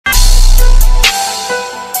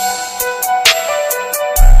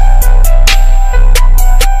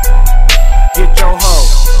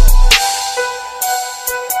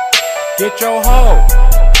Get your hoe.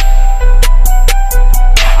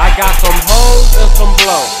 I got some hoes and some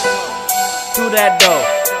blow. To that dough,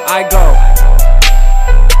 I go.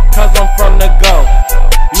 Cause I'm from the go.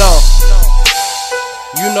 No,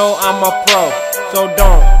 you know I'm a pro, so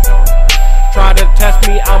don't try to test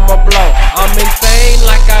me, I'ma blow. I'm insane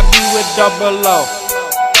like I be with double O.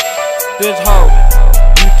 This hoe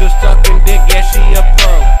used to suckin' dick, yeah, she a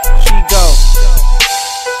pro. She go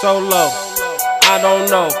so low, I don't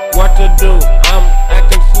know what to do, I'm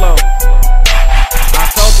acting slow. I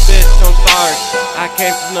told the bitch I'm sorry, I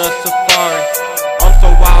came from the safari. I'm so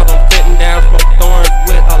wild, I'm sitting down, smoke thorns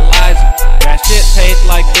with Eliza. That shit tastes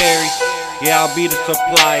like berry, yeah, I'll be the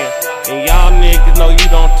supplier. And y'all niggas know you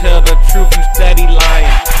don't tell the truth, you steady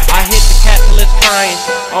lying. I hit the cat till it's crying,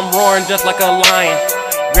 I'm roaring just like a lion.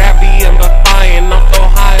 Gravity, I'm defying, I'm so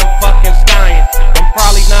high, I'm fucking skying. I'm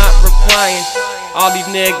probably not replying, all these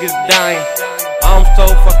niggas dying. I'm so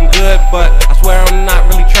fucking good, but I swear I'm not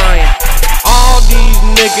really trying. All these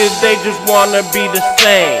niggas, they just wanna be the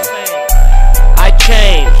same. I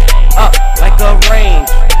change, up like a range.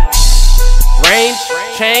 Range,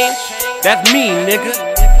 change, that's me, nigga.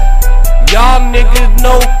 Y'all niggas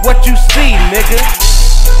know what you see, nigga.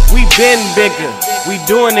 We been bigger, we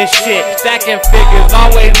doing this shit, stacking figures,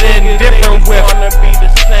 always in different whips. Wanna be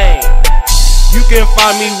the same. You can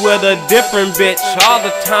find me with a different bitch all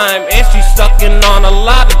the time, and she sucking on a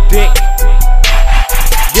lot of dick.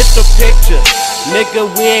 Get the picture, nigga,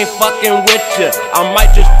 we ain't fucking with ya. I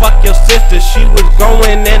might just fuck your sister, she was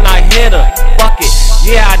going and I hit her. Fuck it,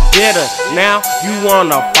 yeah, I did her. Now you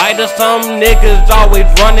wanna fight her? Some niggas always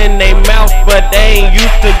running they mouth, but they ain't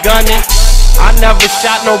used to gunning. I never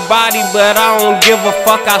shot nobody, but I don't give a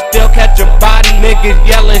fuck, I still catch a body. Niggas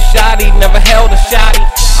yelling shotty, never held a shotty.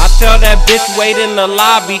 I tell that bitch wait in the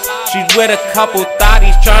lobby, she's with a couple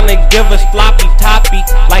thotties, tryna give a sloppy toppy,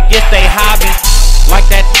 like it's they hobby. Like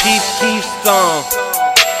that Chief Keef song.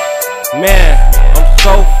 Man, I'm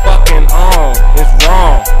so fucking on, it's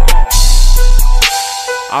wrong.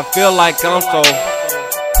 I feel like I'm so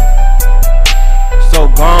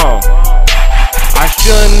gone. I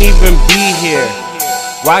shouldn't even be here,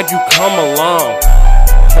 why'd you come along?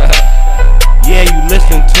 Yeah, you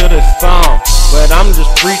listen to this song, but I'm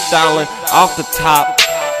just freestyling off the top.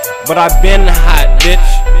 But I been hot, bitch,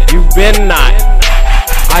 you been not.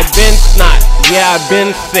 I been snot, yeah, I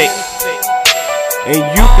been sick. And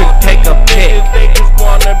you could take a pic. They just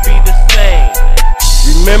wanna be the same.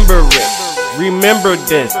 Remember it, remember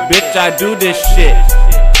this, bitch, I do this shit.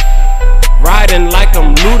 Riding like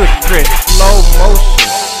I'm ludicrous, slow motion.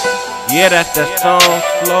 Yeah, that's that song,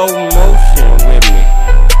 slow motion with me.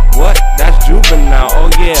 What? That's juvenile, oh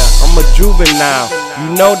yeah, I'm a juvenile.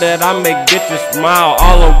 You know that I make bitches smile,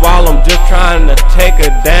 all the while I'm just trying to take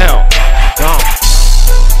her down. Gone.